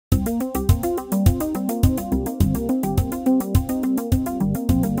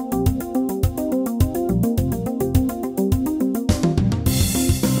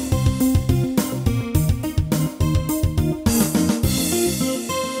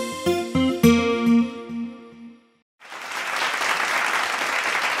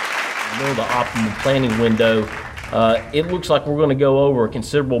know the optimum planting window, it looks like we're going to go over a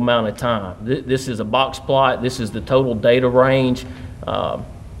considerable amount of time. This is a box plot. This is the total data range.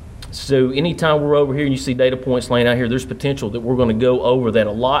 So anytime we're over here and you see data points laying out here, there's potential that we're going to go over that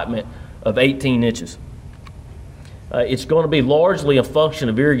allotment of 18 inches. It's going to be largely a function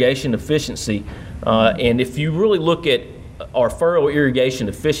of irrigation efficiency. And if you really look at our furrow irrigation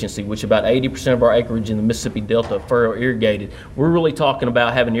efficiency, which about 80% of our acreage in the Mississippi Delta are furrow irrigated, we're really talking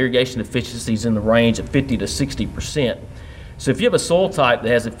about having irrigation efficiencies in the range of 50 to 60%. So if you have a soil type that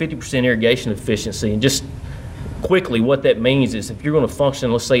has a 50% irrigation efficiency, and just quickly what that means is if you're going to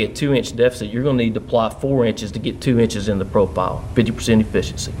function, let's say, a 2-inch deficit, you're going to need to apply 4 inches to get 2 inches in the profile, 50%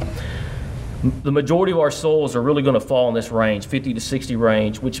 efficiency. The majority of our soils are really going to fall in this range, 50 to 60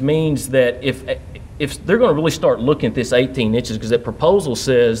 range, which means that if they're going to really start looking at this 18 inches, because that proposal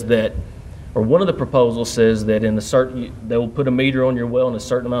says that, or one of the proposals says that in a certain, they will put a meter on your well in a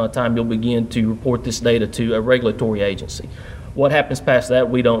certain amount of time, you'll begin to report this data to a regulatory agency. What happens past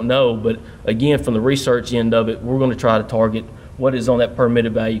that, we don't know, but again, from the research end of it, we're going to try to target what is on that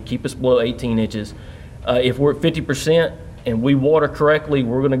permitted value, keep us below 18 inches. If we're at 50%, and we water correctly,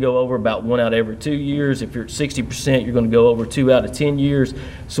 we're going to go over about 1 out of every 2 years. If you're at 60%, you're going to go over 2 out of 10 years.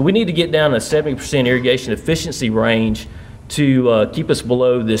 So we need to get down to a 70% irrigation efficiency range to keep us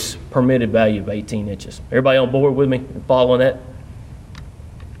below this permitted value of 18 inches. Everybody on board with me and following that?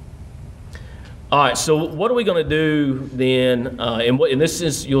 All right, so what are we going to do then? And this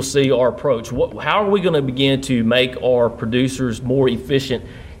is, you'll see our approach. How are we going to begin to make our producers more efficient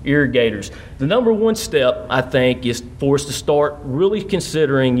irrigators? The number one step, I think, is for us to start really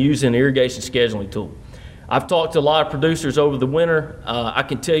considering using an irrigation scheduling tool. I've talked to a lot of producers over the winter. I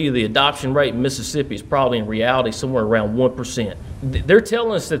can tell you the adoption rate in Mississippi is probably in reality somewhere around 1%. They're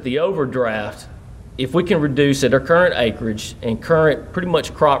telling us that the overdraft, if we can reduce at our current acreage and current pretty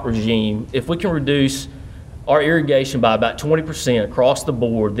much crop regime, if we can reduce our irrigation by about 20% across the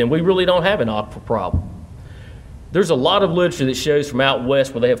board, then we really don't have an aquifer problem. There's a lot of literature that shows from out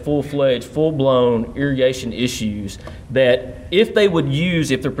west where they have full-fledged, full-blown irrigation issues that if they would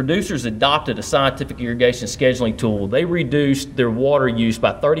use, if the producers adopted a scientific irrigation scheduling tool, they reduced their water use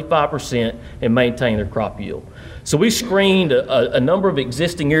by 35% and maintained their crop yield. So we screened a number of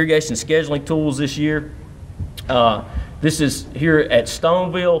existing irrigation scheduling tools this year. This is here at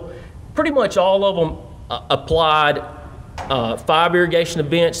Stoneville. Pretty much all of them applied 5 irrigation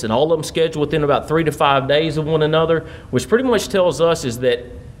events, and all of them scheduled within about 3 to 5 days of one another, which pretty much tells us is that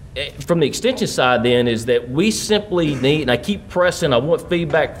from the extension side then is that we simply need, and I keep pressing, I want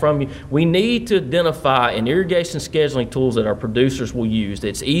feedback from you, we need to identify an irrigation scheduling tools that our producers will use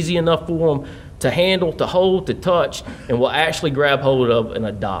that's easy enough for them to handle, to hold, to touch, and will actually grab hold of and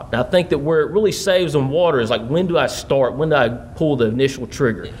adopt. And I think that where it really saves them water is like, when do I start, when do I pull the initial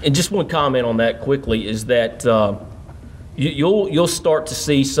trigger? And just one comment on that quickly is that you'll start to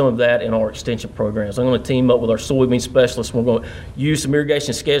see some of that in our extension programs. I'm going to team up with our soybean specialists. We're going to use some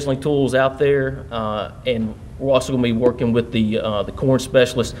irrigation scheduling tools out there, and we're also going to be working with the corn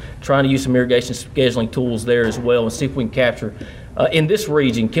specialists, trying to use some irrigation scheduling tools there as well, and see if we can capture in this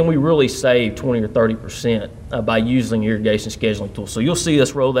region, can we really save 20 or 30% by using irrigation scheduling tools. So you'll see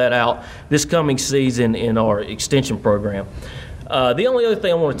us roll that out this coming season in our extension program. The only other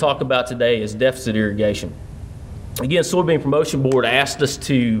thing I want to talk about today is deficit irrigation. Again, Soybean Promotion Board asked us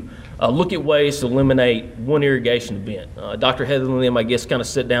to look at ways to eliminate one irrigation event. Dr. Heather and them, I guess, kind of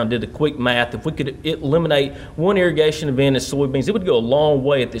sat down and did the quick math. If we could eliminate one irrigation event in soybeans, it would go a long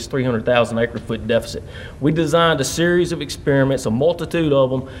way at this 300,000 acre-foot deficit. We designed a series of experiments, a multitude of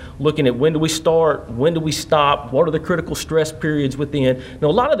them, looking at when do we start, when do we stop, what are the critical stress periods within. Now,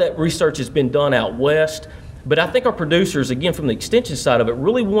 a lot of that research has been done out west, but I think our producers, again, from the extension side of it,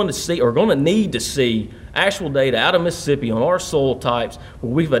 really want to see, or going to need to see, actual data out of Mississippi on our soil types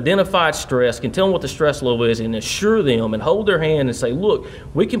where we've identified stress, can tell them what the stress level is, and assure them and hold their hand and say, look,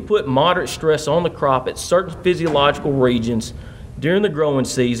 we can put moderate stress on the crop at certain physiological regions during the growing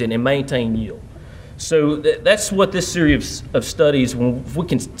season and maintain yield. So that's what this series of studies, when we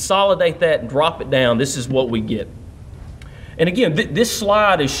can consolidate that and drop it down, this is what we get. And again, this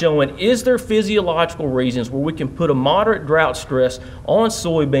slide is showing, is there physiological reasons where we can put a moderate drought stress on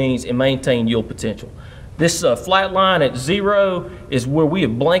soybeans and maintain yield potential? This flat line at 0 is where we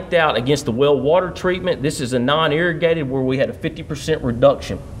have blanked out against the well water treatment. This is a non-irrigated where we had a 50%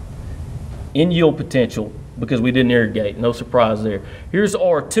 reduction in yield potential because we didn't irrigate. No surprise there. Here's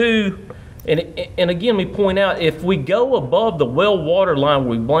R2. And again, we point out, if we go above the well water line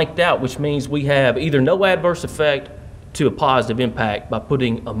where we blanked out, which means we have either no adverse effect to a positive impact by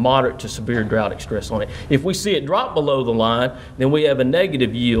putting a moderate to severe drought stress on it. If we see it drop below the line, then we have a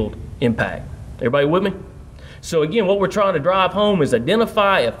negative yield impact. Everybody with me? So again, what we're trying to drive home is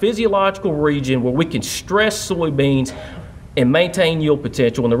identify a physiological region where we can stress soybeans and maintain yield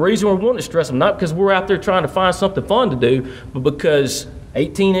potential. And the reason we're wanting to stress them, not because we're out there trying to find something fun to do, but because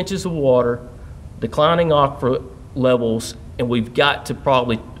 18 inches of water, declining aquifer levels, and we've got to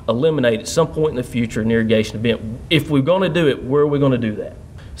probably eliminate at some point in the future an irrigation event. If we're going to do it, where are we going to do that?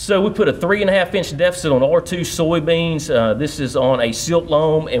 So we put a 3.5 inch deficit on R2 soybeans. This is on a silt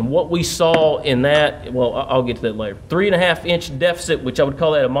loam, and what we saw in that, well, I'll get to that later. 3.5 inch deficit, which I would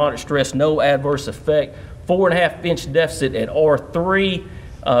call that a moderate stress, no adverse effect. 4.5 inch deficit at R3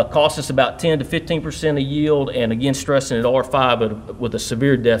 cost us about 10 to 15% of yield, and again stressing at R5 with a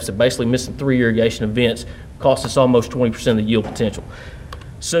severe deficit, basically missing 3 irrigation events, cost us almost 20% of the yield potential.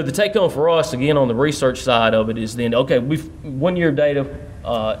 So the take home for us, again on the research side of it, is then, okay, we've 1 year data,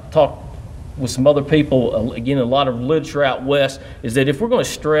 talked with some other people, again a lot of literature out west, is that if we're going to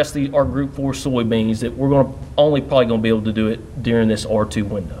stress our group 4 soybeans, that we're probably going to be able to do it during this R2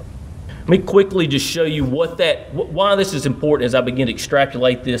 window. Let me quickly just show you why this is important as I begin to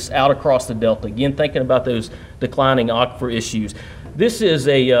extrapolate this out across the delta. Again, thinking about those declining aquifer issues. This is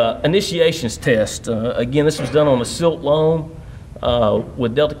a initiations test. Again, this was done on a silt loam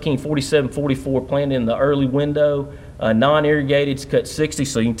with Delta King 4744 planted in the early window. Non-irrigated, it's cut 60,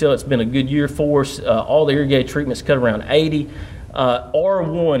 so you can tell it's been a good year for us. All the irrigated treatments cut around 80.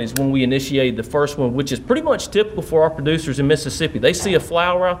 R1 is when we initiated the first one, which is pretty much typical for our producers in Mississippi. They see a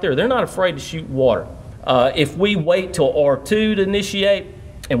flower out there, they're not afraid to shoot water. If we wait till R2 to initiate,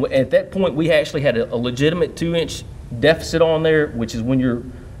 and at that point we actually had a legitimate 2-inch deficit on there, which is when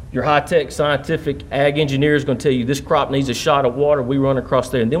your high-tech scientific ag engineer is going to tell you this crop needs a shot of water, we run across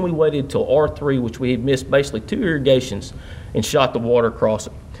there. And then we waited till R3, which we had missed basically 2 irrigations, and shot the water across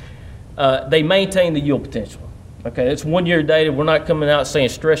it. They maintain the yield potential. Okay, that's 1 year data. We're not coming out saying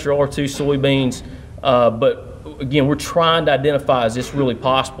stress your R2 soybeans, but again, we're trying to identify, is this really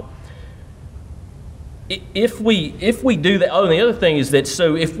possible? If we do that, oh, and the other thing is that,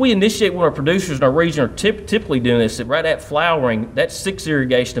 so if we initiate when our producers in our region are typically doing this, right at flowering, that's 6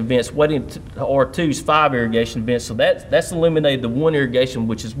 irrigation events, waiting to R2's 5 irrigation events, so that's eliminated the 1 irrigation,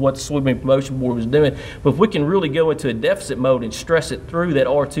 which is what the Soybean Promotion Board was doing. But if we can really go into a deficit mode and stress it through that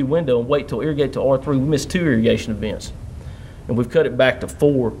R2 window and wait till irrigate to R3, we missed 2 irrigation events, and we've cut it back to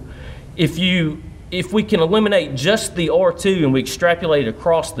 4. If we can eliminate just the R2 and we extrapolate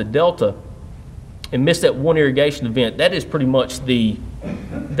across the delta, and miss that 1 irrigation event, that is pretty much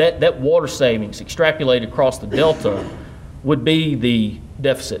that water savings extrapolated across the delta would be the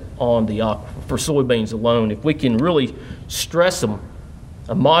deficit on the aquifer for soybeans alone. If we can really stress them,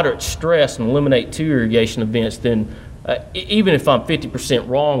 a moderate stress, and eliminate 2 irrigation events, then even if I'm 50%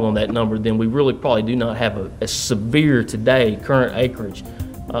 wrong on that number, then we really probably do not have a severe today current acreage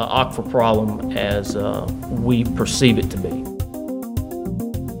aquifer problem as we perceive it to be.